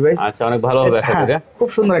সুন্দর একটা ডিভাইস। আচ্ছা, অনেক ভালো হবে আশা করি। খুব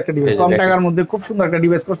সুন্দর একটা ডিভাইস, কম টাকার মধ্যে খুব সুন্দর একটা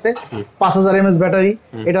ডিভাইস করছে। 5000 mAh ব্যাটারি।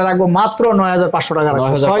 এটা রাখবো মাত্র 9500 টাকা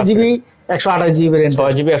রাখবো। 6GB 128GB variant.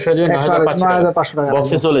 6GB 128GB 9500 টাকা।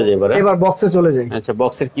 বক্সে চলে যায় এবার বক্সে চলে যায়। আচ্ছা,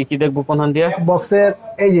 বক্সের কি দেখবো কোনখান দিয়ে? বক্সের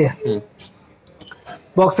এই যে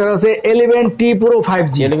বক্সের আছে 11T Pro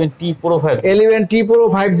 5G। 11T Pro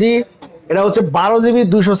 5G। এটা হচ্ছে 12GB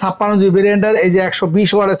 256GB ভেরিয়েন্টের। এই যে 120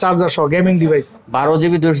 ওয়াটের চার্জার সহ গেমিং ডিভাইস।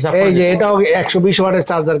 12GB 256। এই যে এটাও 120 ওয়াটের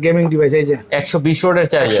চার্জার গেমিং ডিভাইস। এই যে 120 ওয়াটের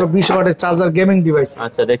চার্জার, 120 ওয়াটের চার্জার গেমিং ডিভাইস।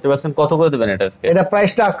 আচ্ছা, দেখতে পাচ্ছেন কত করে দেবেন এটা আজকে? এটা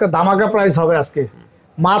প্রাইসটা আজকে ধামাকা প্রাইস হবে আজকে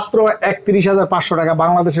মাত্র 31500 টাকা।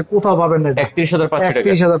 বাংলাদেশে কোথাও পাবেন না।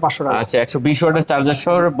 31500 টাকা। আচ্ছা, 120 ওয়াটের চার্জার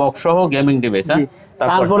সহ বক্স সহ গেমিং ডিভাইস।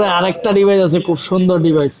 তারপরে আরেকটা ডিভাইস আছে, খুব সুন্দর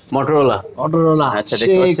ডিভাইস, মটোরোলা। আচ্ছা,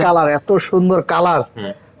 দেখতে পাচ্ছেন কালার, এত সুন্দর কালার,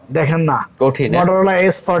 দেখেন না, কঠিন। Motorola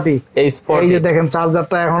S40। এই যে দেখেন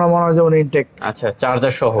চার্জারটা এখনো মনে হয় যেমন ইনটেক। আচ্ছা,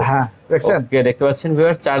 চার্জার সহ। হ্যাঁ, দেখছেন? ওকে, দেখতে পাচ্ছেন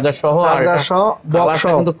ভিউয়ার, চার্জার সহ বক্স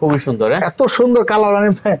সহ কিন্তু খুবই সুন্দর। এত সুন্দর কালার, মানে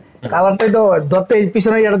কালারটাই তো ধরতে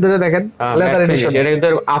পিছনে এটা ধরে দেখেন, লেদার এডিশন। এটা কিন্তু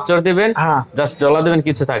আঁচড় দিবেন, জাস্ট ডলা দিবেন,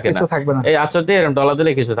 কিছু থাকে না, কিছু থাকবে না। এই আঁচড় দিয়ে এরকম ডলা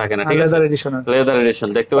দিলে কিছু থাকে না। ঠিক আছে, লেদার এডিশন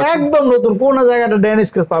দেখতে পাচ্ছেন, একদম নতুন, কোন জায়গাটা ড্যামেজ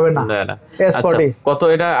কেস পাবেন না। S40 কত?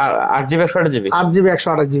 এটা 8GB 128GB। 8GB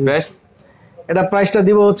 128GB। এটা প্রাইসটা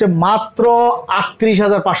দিব হচ্ছে মাত্র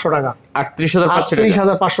 38500 টাকা।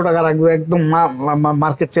 38500 টাকা রাখবো, একদম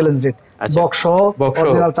মার্কেট চ্যালেঞ্জ রেট। বক্স সহ,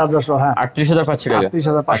 অরিজিনাল চার্জার সহ। হ্যাঁ, 38500 টাকা।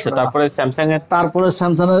 38500 টাকা। তারপরে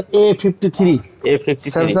স্যামসাং এর A53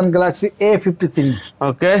 স্যামসাং গ্যালাক্সি A53।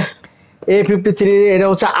 ওকে, A53 এটা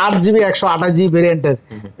হচ্ছে 8GB 128GB ভেরিয়েন্টের।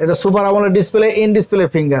 এটা super AMOLED display, in display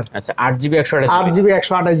finger. আচ্ছা, 8GB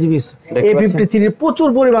 128GB। A53 প্রচুর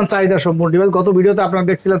পরিমাণ চাহিদা সম্পূর্ণ ডিভাইস। গত ভিডিওতে আপনারা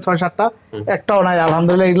দেখছিলেন 6-7টা, একটাও নাই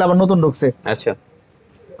আলহামদুলিল্লাহ। এগুলো আবার নতুন ঢুকছে। আচ্ছা,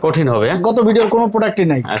 কঠিন হবে। গত ভিডিওর কোনো প্রোডাক্টই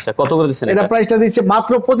নাই। আচ্ছা, কত করে দিচ্ছেন? এটা প্রাইসটা দিচ্ছে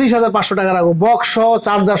মাত্র 25500 টাকা রাখবো, বক্স সহ,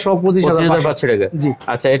 চার্জার সহ 25500 টাকা। জি।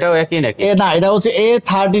 আচ্ছা, এটাও একই নাকি? না, এটা হচ্ছে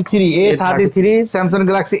A33 স্যামসাং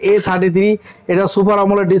গ্যালাক্সি A33। এটা super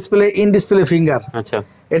AMOLED display, in display finger. আচ্ছা,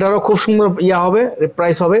 এটারও খুব সুন্দর হবে,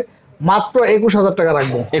 প্রাইস হবে মাত্র 21000 টাকা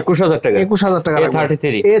রাখবো। 21000 টাকা।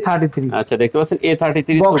 A33। আচ্ছা, দেখতে পাচ্ছেন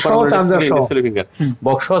A33 super AMOLED display finger,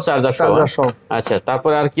 box সহ, চার্জার সহ। আচ্ছা,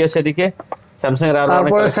 তারপর আর কি আছে এদিকে? স্যামসাং এর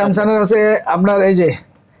তারপরে স্যামসাং এর আছে আপনার এই যে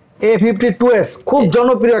A52s, খুব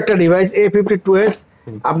জনপ্রিয় একটা ডিভাইস। A52s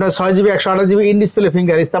আপনার 6GB 128GB in display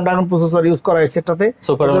finger, Snapdragon processor use করা হয়েছে এটাতে,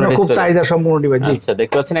 খুব চাহিদা সম্পূর্ণ ডিভাইস। জি, আচ্ছা,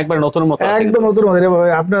 দেখতে পাচ্ছেন একবার নতুন মতো, একদম নতুন মতো।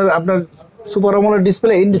 আপনার super AMOLED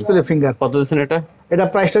display, in display finger. কত দিচ্ছেন এটা? এটা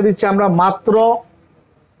প্রাইসটা দিচ্ছি আমরা মাত্র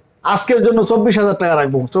আজকের জন্য 24000 টাকা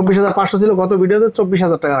রাখবো। 24500 ছিল গত ভিডিওতে,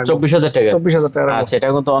 24000 টাকা রাখবো। 24000 টাকা। 24000 টাকা। আচ্ছা, এটা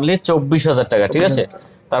কিন্তু অনলি 24000 টাকা। ঠিক আছে,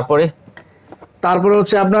 তারপরে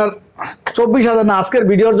হচ্ছে আপনার 24000 না, আজকের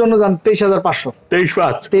ভিডিওর জন্য যান 23500।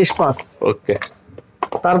 235। ওকে,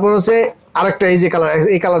 তারপর হচ্ছে আরেকটা এই যে কালার,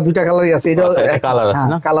 এই কালার, দুইটা কালারই আছে। এটা কালার আছে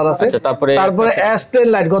না? কালার আছে। তারপরে S10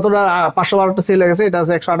 লাইট, গতটা 512টা সেল হয়ে গেছে, এটা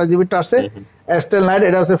আছে 128GB টা আছে। এস্টেল লাইট,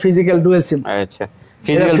 এটা হচ্ছে ফিজিক্যাল ডুয়েল সিম। আচ্ছা,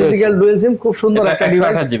 ফিজিক্যাল ডুয়েল সিম খুব সুন্দর একটা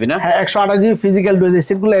ডিভাইস। 128 জিবি না? হ্যাঁ 128 জিবি ফিজিক্যাল ডুয়েল সিম,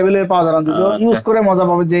 সিটগুলো अवेलेबल পাওয়া যায় না, যদি ইউজ করে মজা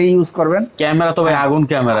পাবে, যে ইউজ করবেন। ক্যামেরা তো ভাই আগুন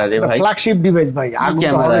ক্যামেরা রে ভাই, ফ্ল্যাগশিপ ডিভাইস ভাই, আগুন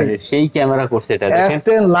ক্যামেরা রে, সেই ক্যামেরা করছে এটা দেখেন।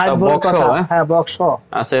 এস্টেল লাইট বড় কথা, হ্যাঁ বক্স।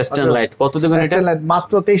 আচ্ছা, এস্টেল লাইট কত দিবেন এটা? এস্টেল লাইট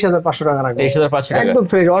মাত্র 23500 টাকা রাখবো। 23500 টাকা, একদম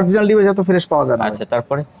ফ্রেশ, অরিজিনাল ডিভাইস এত ফ্রেশ পাওয়া যায় না। আচ্ছা,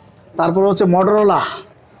 তারপরে হচ্ছে মটোরোলা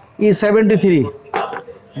E73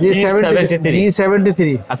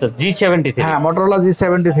 G73। আচ্ছা, G73, হ্যাঁ মটোরোলা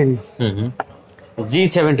G73।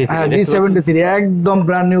 G73, হ্যাঁ G73 একদম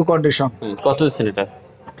ব্র্যান্ড নিউ কন্ডিশন। কত দিচ্ছেন এটা?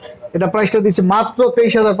 এটা প্রাইসটা দিচ্ছি মাত্র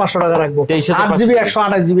 23500 টাকা রাখবো। 23500 8GB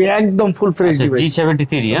 128 জিবি একদম ফুল ফ্রেশ ডিভাইস।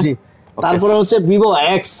 G73, হ্যাঁ। জি। তারপরে হচ্ছে Vivo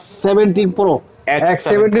X17 Pro।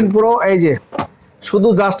 X17 Pro এই যে শুধু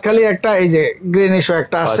জাস্ট খালি একটা এই যে গ্রিন ইস্যু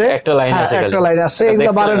একটা আছে, একটা লাইন আছে, একটা লাইন আছে,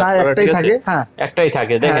 এগুলা বাড়ে না, একটাই থাকে। হ্যাঁ একটাই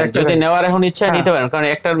থাকে। দেখেন যদি নেওয়ার এখন ইচ্ছা নিতে পারেন, কারণ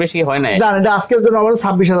একটার বেশি হয় না। জানেন এটা আজকের জন্য আমরা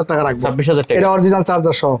 26000 টাকা রাখবো। 26000 টাকা, এটা অরিজিনাল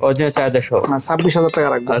চার্জার সহ। অরিজিনাল চার্জার সহ, হ্যাঁ 26000 টাকা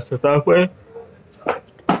রাখবো। আচ্ছা,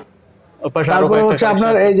 তারপরে হচ্ছে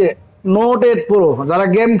আপনার এই যে নোট 8 প্রো, যারা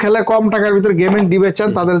গেম খেলে কম টাকার ভিতরে গেমিং ডিভাইস চান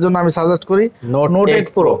তাদের জন্য আমি সাজেস্ট করি নোট 8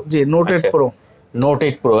 প্রো। জি note 8 pro, note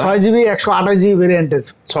 8 pro 6GB 128GB ভেরিয়েন্টের।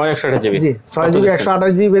 128GB, জি 6GB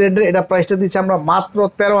 128GB ভেরিয়েন্টের। এটা প্রাইসটা দিচ্ছি আমরা মাত্র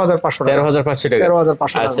 13500 টাকা। 13500 টাকা,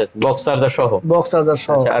 13500 টাকা। আচ্ছা, বক্স চার্জার সহ, বক্স চার্জার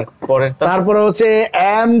সহ। আচ্ছা, আর তারপরে হচ্ছে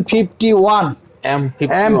M51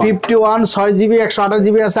 M51 6GB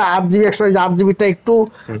 128GB আছে, 8GB 8GB টা একটু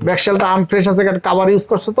ব্যাকশেলটা আনফ্রেশ আছে, কারণ কভার ইউজ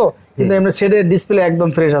করছে তো, কিন্তু এমনি সেটের ডিসপ্লে একদম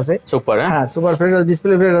ফ্রেশ আছে। সুপার, হ্যাঁ সুপার ফ্রেশ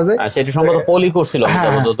ডিসপ্লে ফ্রেশ আছে। আচ্ছা, এটা সম্ভবত পলি করছিল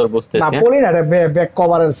আমি যতদূর বুঝতেছি। না পলি না, এটা ব্যাক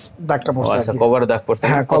কভারের দাগটা পড়ছে। আচ্ছা, কভারে দাগ পড়ছে।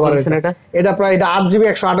 হ্যাঁ কত কভার দিচ্ছেন এটা? এটা প্রায় এটা 8GB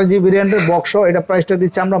 128GB ভেরিয়েন্টের বক্স। এটা প্রাইসটা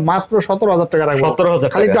দিচ্ছি আমরা মাত্র 17000 টাকা রাখবো। 17000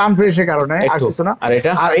 খালি একটু আনফ্রেশের কারণে, আর কিছু না।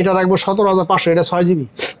 আর এটা রাখবো 17500। এটা 6GB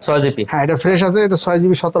 6GB, হ্যাঁ এটা ফ্রেশ আছে। এটা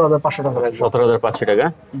 6GB 17500 টাকা রাখবো। 17500 টাকা।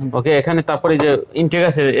 ওকে, এখানে তারপরে যে ইনটেক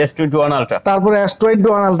আছে S21 আলট্রা। তারপরে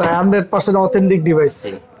S21 আলট্রা 100% অথেন্টিক ডিভাইস,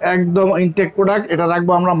 একদম ইনটেক প্রোডাক্ট। এটা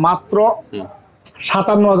রাখবো আমরা মাত্র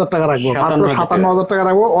 57000 টাকা রাখবো। মাত্র 57000 টাকা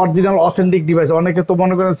রাখবো। Original authentic device. অনেকে তো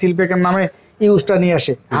মনে করেন সিলপেকের নামে ইউজটা নিয়ে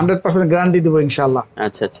আসে, 100% গ্যারান্টি দেবো ইনশাআল্লাহ।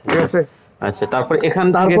 আচ্ছা আচ্ছা, ঠিক আছে। আচ্ছা, তারপরে এখান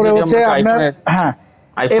থেকে তারপরে হচ্ছে আপনার হ্যাঁ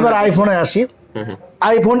এবার আইফোনে আসি।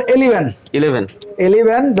 আইফোন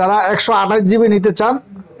 11 যারা 128GB নিতে চান,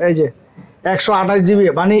 এই যে 128GB,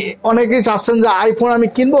 মানে অনেকেই চাচ্ছেন যে আইফোন আমি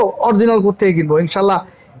কিনবো, অরিজিনাল কোত্থেকে কিনবো। ইনশাআল্লাহ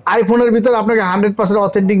আইফোনের ভিতরে আপনাকে 100%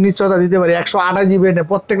 অথেন্টিক নিশ্চয়তা দিতে পারি। 128GB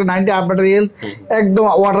প্রত্যেকটা 90 আপ ব্যাটারি হেলথ, একদম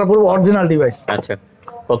ওয়াটারপ্রুফ অরিজিনাল ডিভাইস। আচ্ছা,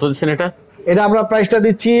 কত দিচ্ছেন এটা? এটা আমরা প্রাইসটা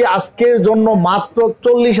দিচ্ছি আজকের জন্য মাত্র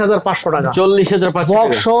 40500 টাকা। 40500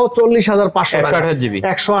 বক্স 40500 টাকা।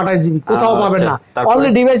 128GB কোথাও পাবেন না। অনলি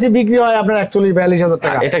ডিভাইসে বিক্রি হয় আপনার 41-42000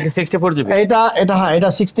 টাকা। এটা কি 64GB? এটা হ্যাঁ এটা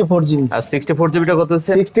 64GB। আর 64GB টা কত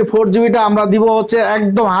হচ্ছে? 64GB টা আমরা দিব হচ্ছে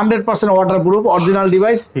একদম 100% ওয়াটারপ্রুফ অরিজিনাল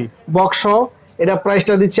ডিভাইস বক্স। এটা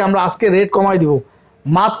প্রাইসটা দিচ্ছি আমরা আজকে রেট কমাই দিব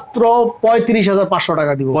মাত্র 35500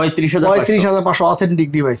 টাকা দিব। 35500 অথেন্টিক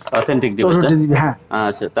ডিভাইস। 64GB হ্যাঁ।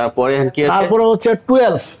 আচ্ছা, তারপরে কি আছে? তারপরে হচ্ছে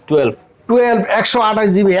 12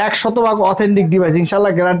 128GB 100% অথেন্টিক ডিভাইস।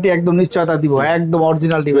 ইনশাআল্লাহ গ্যারান্টি একদম নিশ্চয়তা দিব, একদম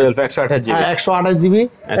অরিজিনাল ডিভাইস। 128GB 128GB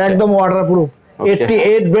একদম ওয়াটারপ্রুফ,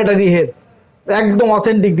 88 ব্যাটারি হেড, একদম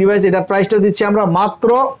অথেন্টিক ডিভাইস। এটা প্রাইসটা দিচ্ছি আমরা মাত্র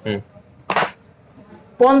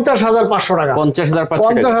 50500 টাকা।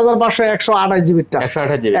 50500 128GB টা।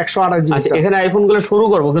 128GB। আচ্ছা, এখানে আইফোন গুলো শুরু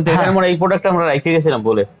করব, কিন্তু এখানে আমরা এই প্রোডাক্টটা আমরা রেখে গেছিলাম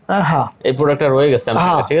বলে। হ্যাঁ, এই প্রোডাক্টটা রয়ে গেছে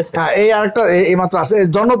আমাদের, ঠিক আছে। হ্যাঁ, এই আরেকটা এই মাত্র আছে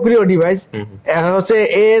জনপ্রিয় ডিভাইস। এটা হচ্ছে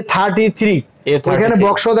A33। এখানে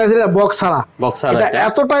বক্স আছে, বক্স ছাড়া। এটা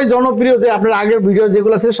এতটাই জনপ্রিয় যে আপনার আগের ভিডিও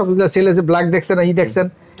যেগুলো আছে সবগুলো সেল আছে। ব্ল্যাক দেখছেন, এই দেখছেন,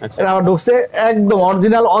 এটা আবার ঢুকছে একদম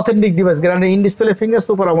original authentic device, guarantee in display finger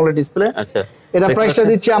super AMOLED display. আচ্ছা, এটা প্রাইসটা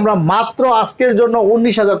দিচ্ছি আমরা মাত্র আজকের জন্য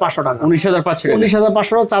 19500 টাকা।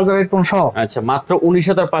 19500 টাকা চার্জার হেডফোন সহ। আচ্ছা, মাত্র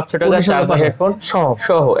 19500 টাকা চার্জার হেডফোন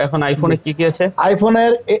সহ। এখন আইফোনে কি কি আছে?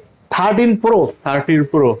 আইফোনের 13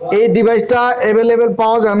 প্রো এই ডিভাইসটা अवेलेबल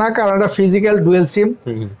পাওয়া যায় না, কারণ এটা ফিজিক্যাল ডুয়াল সিম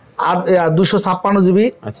আর 256GB।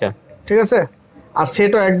 আচ্ছা, ঠিক আছে। আর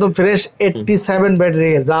সেটা একদম ফ্রেশ 87 ব্যাটারি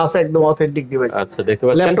যা আছে, একদম অথেন্টিক ডিভাইস। আচ্ছা, দেখতে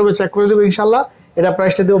পাচ্ছেন, ল্যাপটপে চেক করে দেব ইনশাআল্লাহ। এটা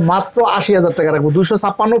প্রাইসটা দেব মাত্র 80000 টাকা রাখবো।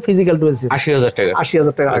 256 ফিজিক্যাল ডুয়াল সিম 80000 টাকা।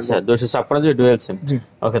 80000 টাকা রাখবো। আচ্ছা, 256 ডুয়াল সিম। জি,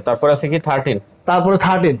 ওকে। তারপর আছে কি 13? তারপরে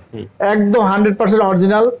 13 একদম 100%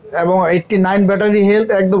 অরিজিনাল এবং 89 ব্যাটারি হেলথ,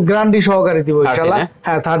 একদম গ্যারান্টি সহকারে দিব ইনশাআল্লাহ।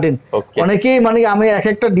 হ্যাঁ 13। অনেকেই মানে আমি এক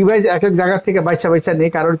একটা ডিভাইস এক এক জায়গা থেকে বাইচা নেই,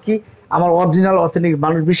 কারণ কি আমার অরিজিনাল অথেন্টিক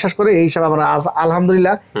মানুষ বিশ্বাস করে, এই হিসাবে আমরা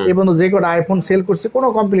আলহামদুলিল্লাহ এই পর্যন্ত যে কটা আইফোন সেল করছে কোনো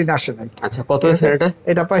কমপ্লেইন আসে নাই। আচ্ছা, কত আছে এটা?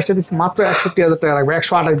 এটা প্রাইসটা দিচ্ছি মাত্র 61000 টাকা রাখবো।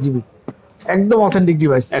 128GB একদম অথেন্টিক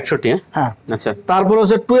ডিভাইস 61 হ্যাঁ। আচ্ছা তারপর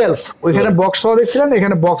হচ্ছে 12, ওইখানে বক্স সহ দেখছিলেন,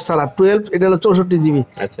 এখানে বক্স ছাড়া 12, এটা হলো 64 জিবি,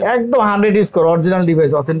 আচ্ছা একদম 100 score original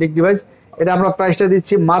device, authentic device. এটা আমরা প্রাইসটা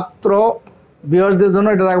দিচ্ছি মাত্র ভিউয়ারদের জন্য,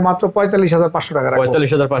 এটা রাখবো মাত্র 45,500 টাকা রাখবো,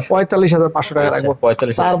 45,500 45,500 টাকা রাখবো।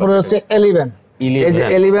 45,500 তারপরে হচ্ছে 11, এই যে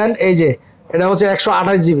 11, এই যে এটা হচ্ছে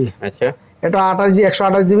 128 জিবি, আচ্ছা এটা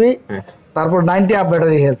 128 জিবি। তারপর 90 আপ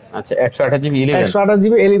ব্যাটারি হেলথ, আচ্ছা 128 জিবি 11 128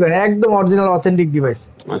 জিবি 11, একদম অরিজিনাল অথেন্টিক ডিভাইস।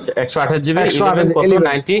 আচ্ছা 128 জিবি 128 11 কত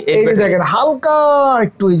 90 এই যে দেখেন হালকা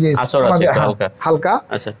একটু এই যে আচর আছে হালকা হালকা,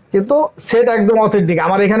 আচ্ছা কিন্তু সেট একদম অথেন্টিক।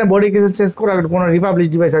 আমার এখানে বডি কিছু চেঞ্জ করে কোনো রিপাবলিক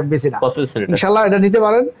ডিভাইস আমি বেশি না। কত দিচ্ছেন এটা? ইনশাআল্লাহ এটা নিতে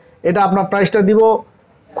পারেন। এটা আপনার প্রাইসটা দিব,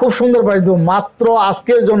 খুব সুন্দর প্রাইস দিব, মাত্র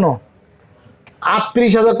আজকের জন্য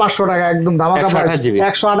 38,500 টাকা, একদম ধামাকা প্রাইস।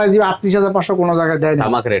 128 জিবি 38,500 কোনো জায়গায় দেয় না,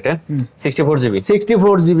 ধামাকা রেটে। 64 জিবি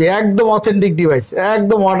 64 জিবি একদম অথেন্টিক ডিভাইস,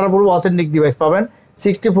 একদম ওয়াটারপ্রুফ অথেন্টিক ডিভাইস পাবেন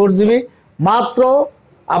 64 জিবি মাত্র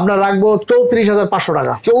আপনার রাখবো 34,500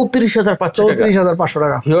 টাকা, 34,500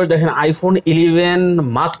 টাকা। ভিউয়ার দেখেন আইফোন 11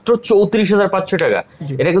 মাত্র 34,500 টাকা।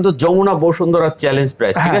 এটা কিন্তু যমুনা বসুন্ধরা চ্যালেঞ্জ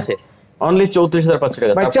প্রাইস, ঠিক আছে? অনলি 34,500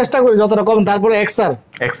 টাকা। ভাই চেষ্টা করি যতটা কম। তারপরে এক্সআর,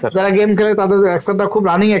 যারা গেম খেলে তাদের এক্সআরটা খুব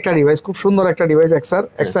রানিং একটা ডিভাইস, খুব সুন্দর একটা ডিভাইস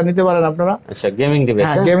এক্সআর নিতে পারেন আপনারা। আচ্ছা গেমিং ডিভাইস,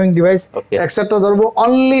 হ্যাঁ গেমিং ডিভাইস। এক্সআরটা ধরবো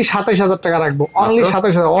অনলি 27,000 টাকা রাখবো, অনলি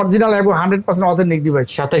 27,000, অরিজিনাল এবং 100% অথেন্টিক ডিভাইস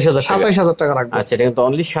 27,000 টাকা রাখবো। আচ্ছা এটা কিন্তু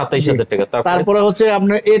অনলি 27,000 টাকা। তারপরে হচ্ছে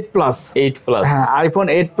আপনার 8 প্লাস, হ্যাঁ আইফোন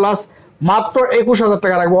 8 প্লাস মাত্র 21,000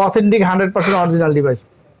 টাকা রাখবো, অথেন্টিক 100% অরিজিনাল ডিভাইস।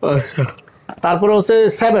 তারপরে হচ্ছে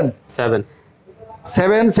 7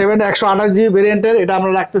 128 জিবি ভেরিয়েন্টের, এটা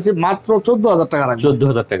আমরা রাখতেছি মাত্র 14,000 টাকা রাখবো।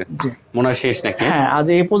 14,000 টাকা মনে হয় শেষ নাকি? হ্যাঁ আজ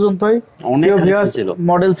এই পর্যন্তই। অনেক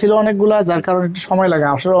মডেল ছিল অনেকগুলা, যার কারণে একটু সময় লাগে।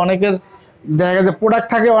 আসলে অনেকের দেখা গেছে প্রোডাক্ট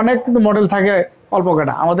থাকে অনেক, কিন্তু মডেল থাকে অল্প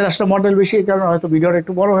কটা। আমাদের আসলে মডেল বেশি, এই কারণে হয়তো ভিডিওটা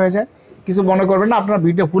একটু বড় হয়ে যায়, কিছু মনে করবেন না। আপনারা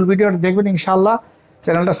ফুল ভিডিওটা দেখবেন ইনশাআল্লাহ,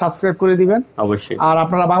 চ্যানেলটা সাবস্ক্রাইব করে দিবেন অবশ্যই। আর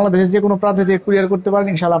আপনারা বাংলাদেশের যে কোনো প্রান্ত থেকে কুরিয়ার করতে পারেন,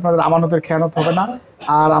 ইনশাআল্লাহ আপনাদের আমানতের খেয়ানত হবে না।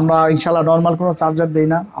 আর আমরা ইনশাআল্লাহ নরমাল কোনো চার্জার দেই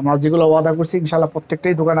না, আমরা যেগুলো ওয়াদা করছি ইনশাআল্লাহ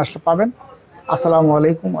প্রত্যেকটাই দোকানে আসলে পাবেন। আসসালামু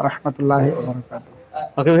আলাইকুম ওয়া রাহমাতুল্লাহি ওয়া বারাকাতুহু।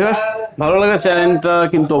 ওকে ভিউয়ার্স, ভালো লাগলে চ্যানেলটা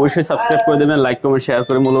কিন্তু অবশ্যই সাবস্ক্রাইব করে দেবেন, লাইক কমেন্ট শেয়ার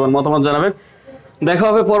করে মূল্যবান মতামত জানাবেন। দেখা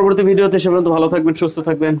হবে পরবর্তী ভিডিওতে। সে পর্যন্ত ভালো থাকবেন, সুস্থ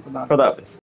থাকবেন, খোদা হাফেজ।